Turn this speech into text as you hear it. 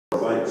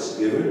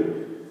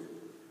Thanksgiving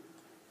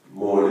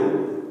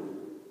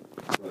morning.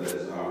 But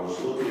as I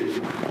was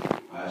looking,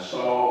 I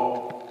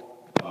saw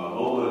a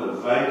moment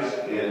of thanks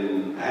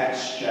in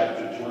Acts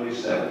chapter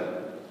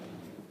 27.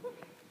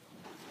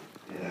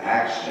 In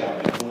Acts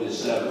chapter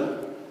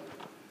 27,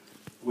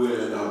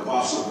 when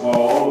Apostle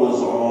Paul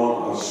was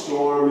on a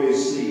stormy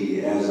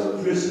sea as a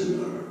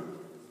prisoner.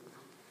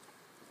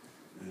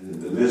 And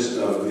in the midst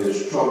of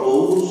his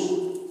troubles,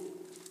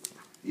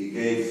 he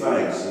gave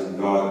thanks, and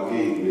God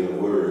gave me a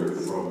word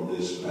from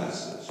this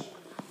passage.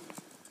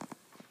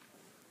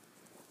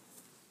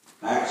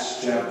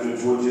 Acts chapter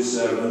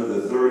 27, the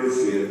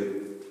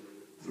 35th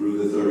through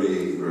the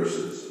 38th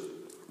verses.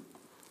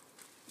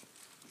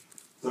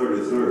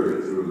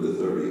 33rd through the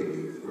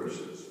 38th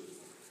verses.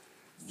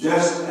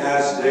 Just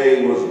as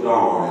day was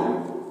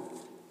dawning,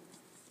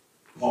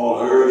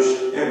 Paul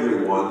urged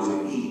everyone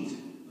to eat.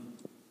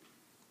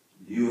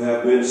 You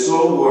have been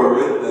so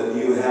worried that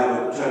you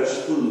haven't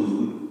touched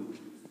food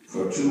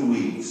for 2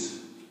 weeks,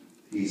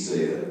 he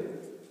said.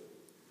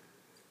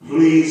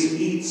 Please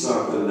eat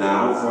something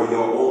now for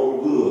your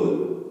own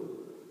good,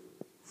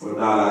 for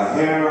not a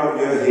hair of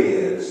your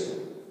heads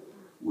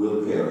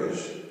will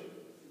perish.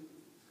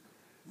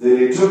 Then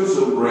he took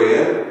some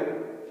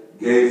bread,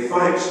 gave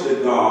thanks to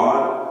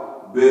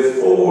God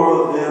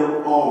before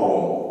them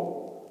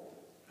all,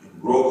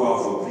 and broke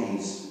off a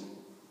piece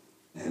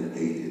and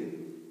ate it.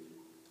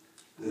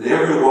 Then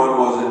everyone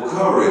was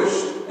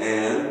encouraged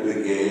and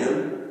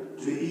began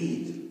to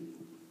eat.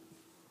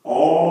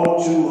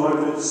 All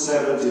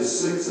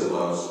 276 of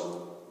us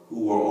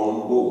who were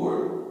on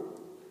board.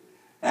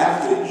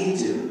 After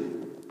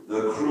eating,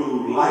 the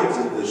crew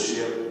lightened the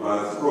ship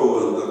by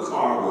throwing the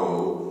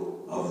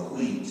cargo of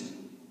wheat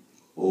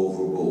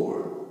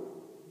overboard.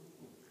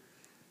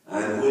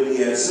 And when he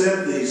had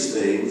said these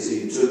things,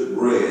 he took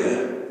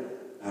bread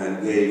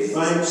and gave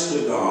thanks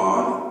to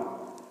God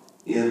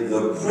in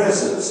the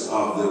presence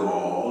of them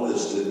all.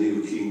 It's the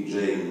New King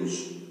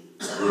James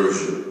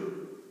Version.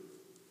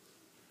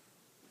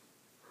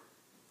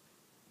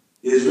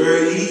 It's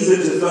very easy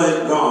to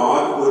thank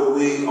God when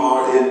we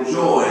are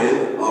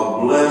enjoying a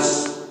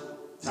blessed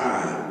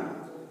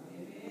time,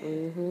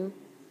 an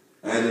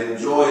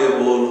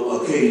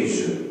enjoyable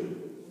occasion,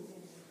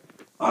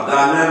 a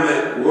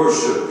dynamic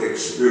worship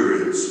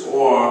experience,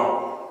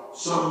 or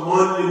some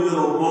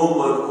monumental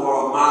moment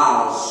or a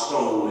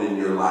milestone in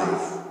your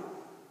life.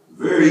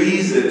 Very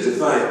easy to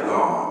thank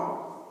God.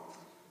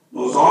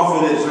 Most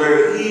often it's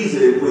very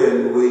easy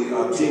when we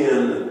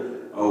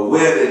attend a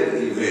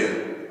wedding event,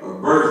 a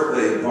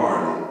birthday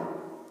party.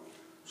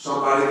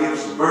 Somebody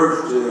gives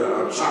birth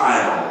to a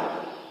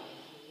child,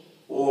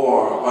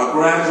 or a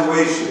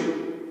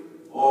graduation,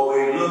 or we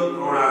look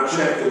on our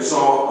check and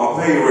saw a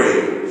pay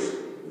raise.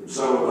 And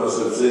some of us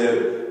have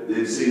said,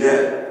 didn't see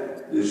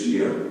that this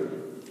year.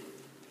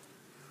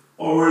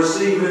 Or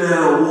receiving an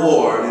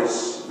award.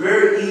 It's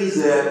very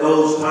easy at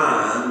those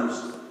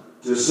times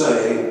to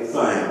say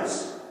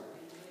thanks.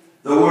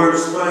 The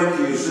words thank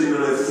you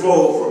seemingly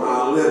flow from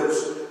our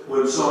lips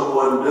when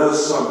someone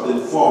does something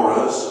for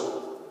us,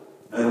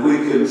 and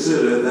we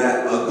consider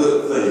that a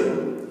good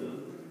thing.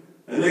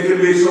 And it can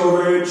be so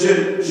very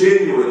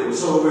genuine and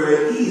so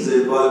very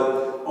easy,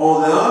 but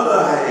on the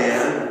other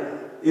hand,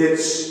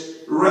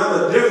 it's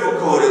rather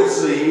difficult, it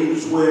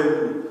seems,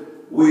 when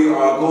we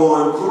are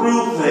going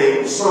through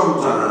things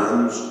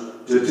sometimes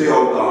to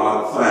tell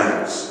God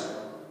thanks.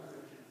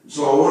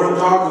 So I want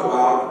to talk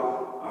about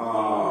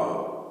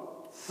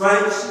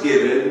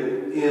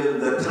thanksgiving in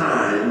the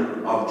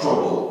time of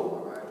trouble.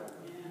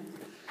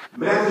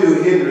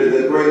 Matthew Henry,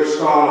 the great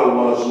scholar,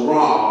 was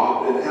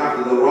robbed, and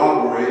after the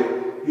robbery,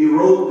 he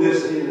wrote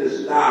this in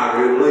his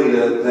diary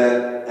later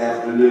that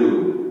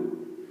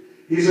afternoon.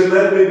 He said,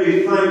 let me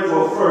be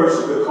thankful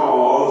first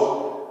because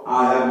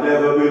I have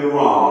never been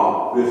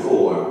robbed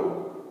before.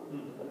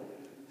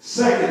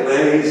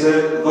 Secondly, he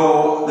said,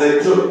 though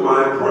they took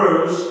my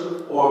purse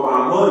or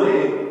my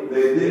money,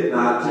 they did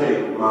not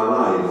take my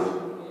life.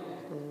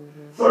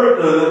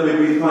 Thirdly, let me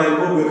be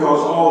thankful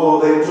because although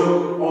they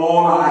took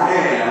all I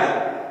had,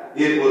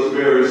 it was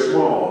very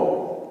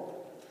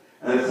small.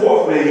 And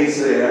fourthly, he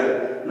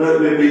said, let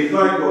me be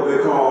thankful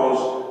because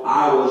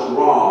I was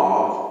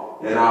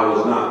robbed and I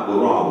was not the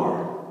robber.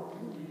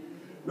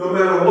 No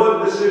matter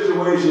what the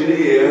situation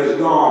is,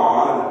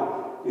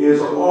 God is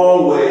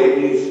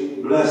always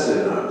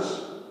blessing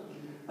us.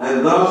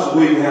 And thus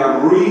we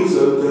have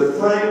reason to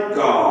thank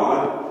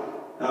God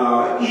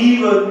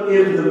even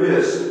in the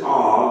midst of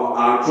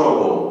our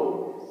trouble.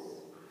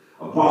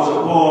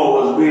 Apostle Paul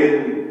was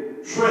being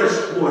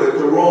transported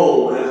to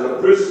Rome as a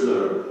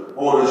prisoner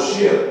on a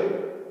ship.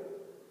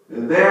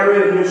 And there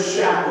in his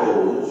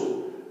shackles,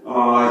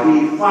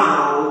 he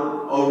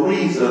found a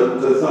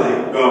reason to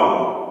thank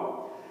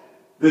God.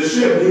 The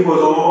ship he was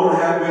on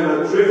had been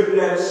adrift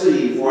at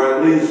sea for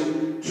at least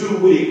 2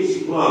 weeks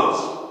plus.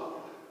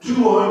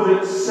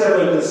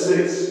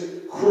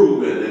 276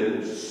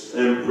 crewmen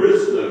and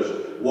prisoners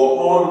were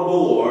on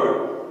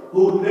board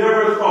who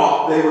never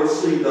thought they would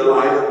see the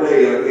light of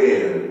day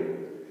again.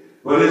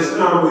 But it's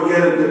now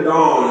beginning to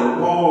dawn,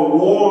 and Paul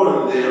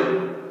warned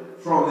them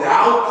from the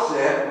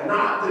outset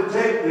not to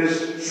take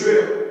this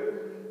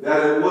trip,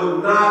 that it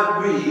would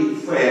not be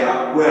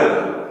fair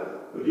weather.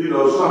 But you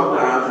know,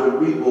 sometimes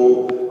when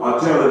people are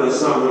telling us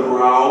something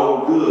for our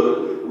own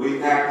good,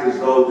 we act as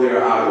though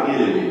they're our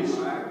enemies.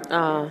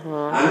 And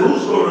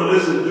who's going to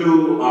listen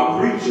to a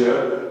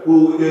preacher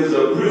who is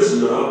a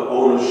prisoner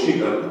on a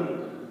ship?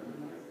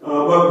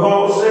 But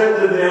Paul said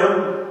to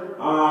them,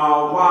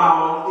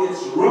 while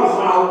it's rough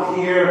out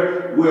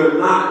here, we're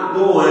not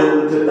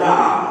going to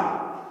die.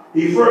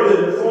 He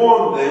further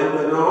informed them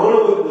that not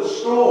only would the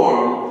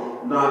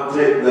storm not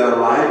take their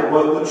life,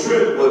 but the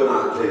trip would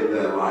not take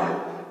their life,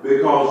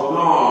 because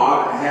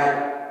God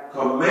had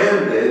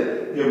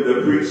commanded him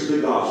to preach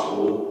the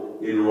gospel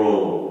in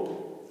Rome.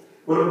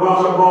 When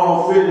Apostle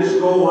Paul finished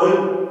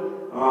going,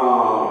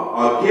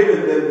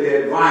 giving them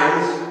the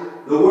advice,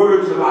 the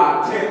words of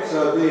our text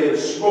are being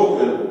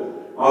spoken,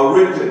 are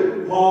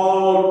written.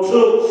 Paul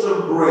took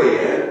some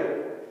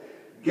bread,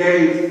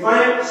 gave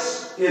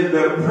thanks in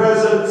the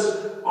presence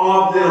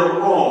of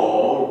them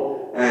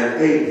all,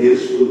 and ate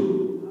his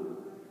food.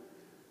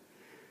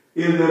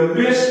 In the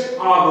midst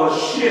of a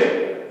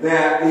ship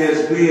that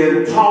is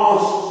being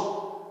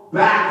tossed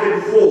back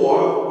and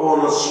forth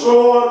on a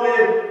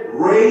stormy,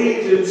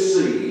 raging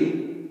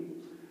sea,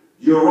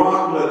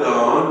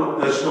 Euroclydon,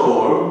 the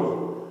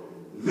storm,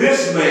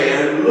 this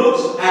man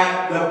looks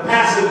at the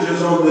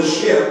passengers on the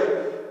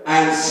ship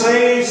and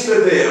says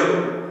to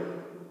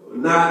them,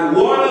 not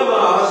one of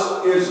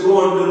us is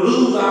going to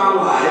lose our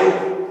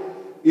life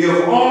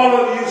if all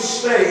of you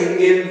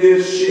stay in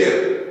this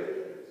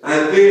ship.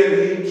 And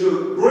then he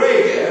took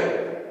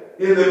bread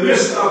in the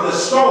midst of the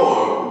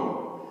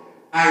storm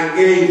and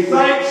gave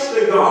thanks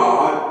to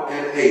God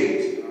and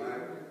ate.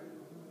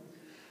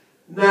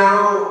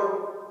 Now,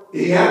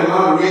 he had a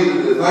lot of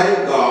reasons to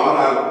thank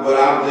God, but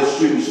I'll just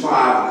choose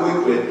 5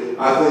 quickly.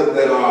 I think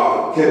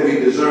that can be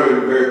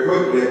discerned very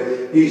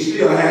quickly. He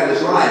still had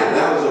his life.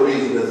 That was a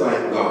reason to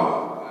thank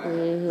God.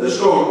 The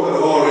storm could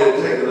have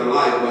already taken a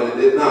life, but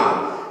it did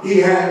not. He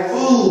had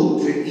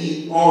food to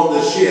eat on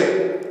the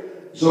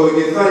ship, so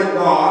he could thank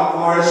God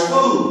for his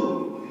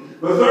food.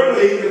 But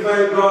thirdly, he could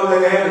thank God that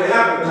he had an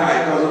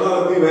appetite, because a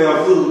lot of people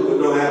have food with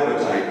no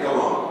appetite. Come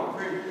on.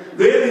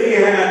 Then he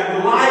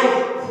had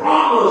life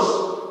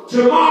promised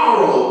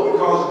tomorrow,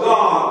 because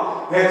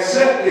God had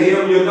said to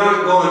him, you're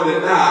not going to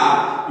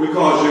die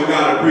because you've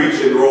got to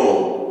preach in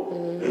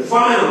Rome. And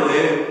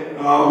finally,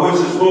 which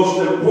is most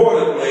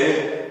importantly,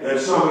 and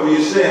some of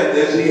you said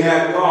this, he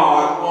had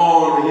God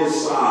on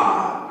his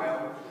side.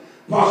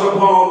 Apostle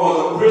Paul was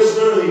a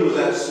prisoner. He was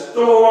at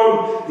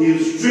storm. He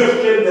was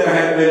drifting. There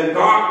had been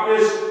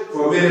darkness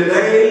for many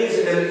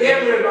days, and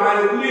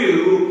everybody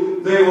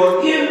knew they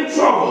were in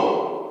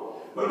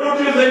trouble. But don't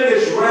you think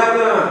it's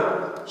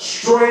rather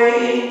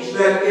strange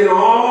that in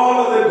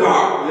all of the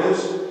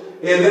darkness,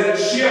 in that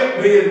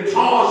ship being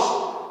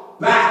tossed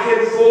back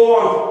and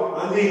forth,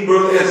 I need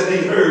Brother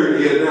S.D. Hurd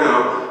here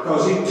now,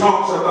 because he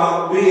talks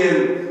about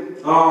being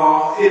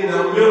in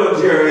the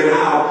military and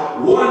how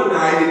one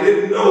night he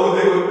didn't know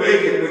if they would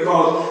make it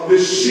because the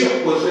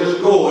ship was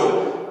just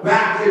going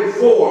back and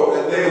forth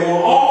and they were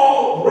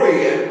all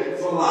praying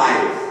for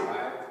life.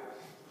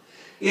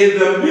 In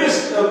the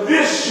midst of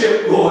this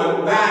ship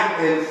going back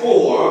and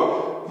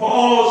forth,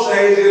 Paul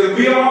says it'll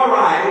be all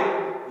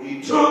right.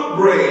 He took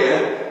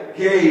bread,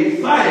 gave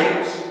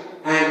thanks,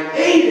 and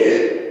ate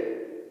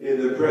it in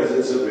the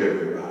presence of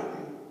everybody.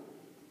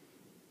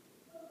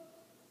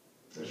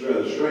 That's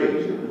rather strange,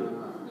 isn't it?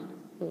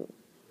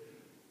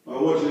 I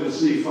want you to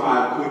see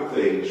 5 quick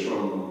things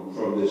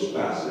from this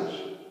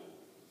passage.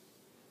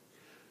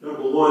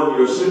 Number 1,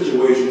 your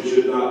situation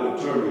should not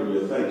determine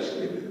your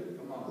thanksgiving.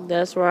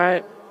 That's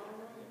right.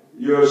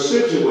 Your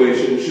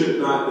situation should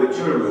not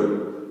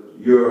determine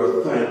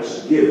your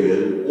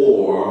thanksgiving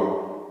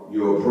or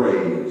your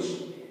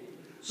praise.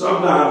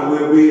 Sometimes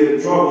we'll be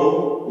in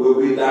trouble,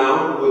 we'll be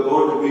down, we're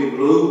going to be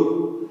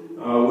blue,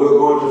 we're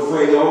going to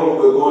fail,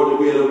 we're going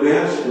to be in a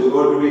mess, we're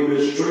going to be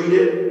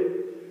mistreated,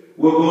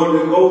 we're going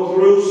to go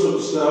through some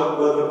stuff,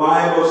 but the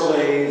Bible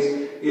says,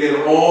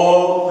 in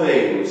all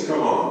things,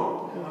 come on,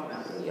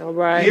 you're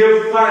right.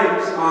 Give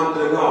thanks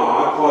unto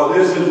God, for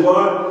this is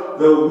what?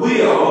 The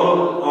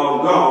will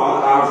of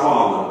God our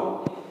Father.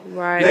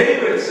 Right.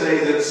 David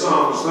says in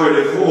Psalms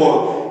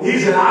 34, he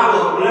said, I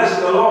will bless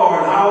the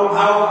Lord,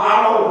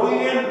 how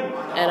when?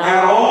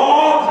 At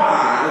all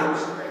times,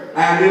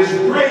 and his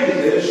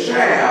praises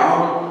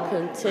shall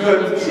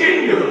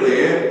continually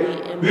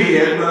be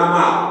in my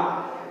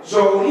mouth.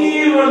 So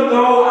even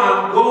though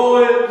I'm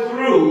going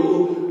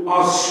through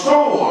a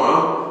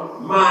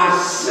storm, my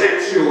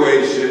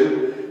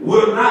situation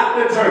will not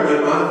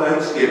determine my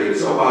thanksgiving.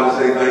 Somebody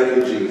say, thank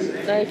you,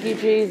 Jesus. Thank you,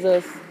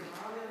 Jesus.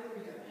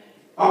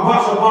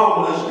 Apostle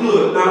Paul is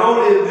good, not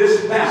only in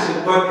this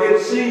passage, but it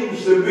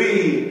seems to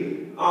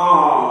be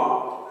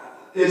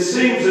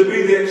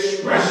the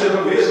expression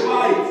of his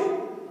life.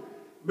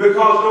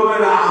 Because no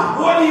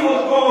matter what he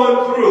was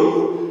going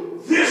through,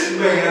 this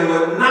man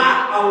would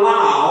not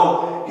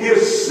allow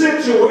his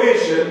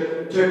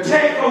situation to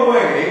take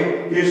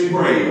away his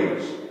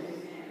praise.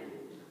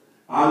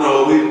 I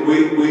know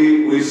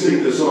we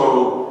sing the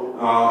song,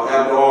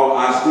 after all,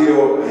 I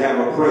still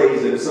have a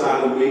praise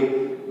inside of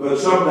me, but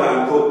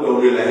sometimes folk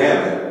don't really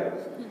have it.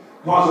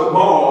 Apostle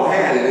Paul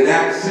had it in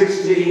Acts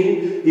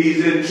 16.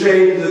 He's in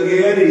chains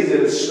again. He's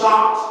in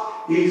stocks.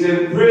 He's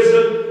in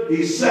prison.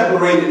 He's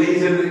separated.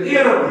 He's in the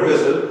inner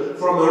prison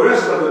from the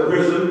rest of the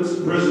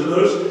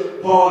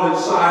prisoners, Paul and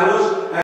Silas.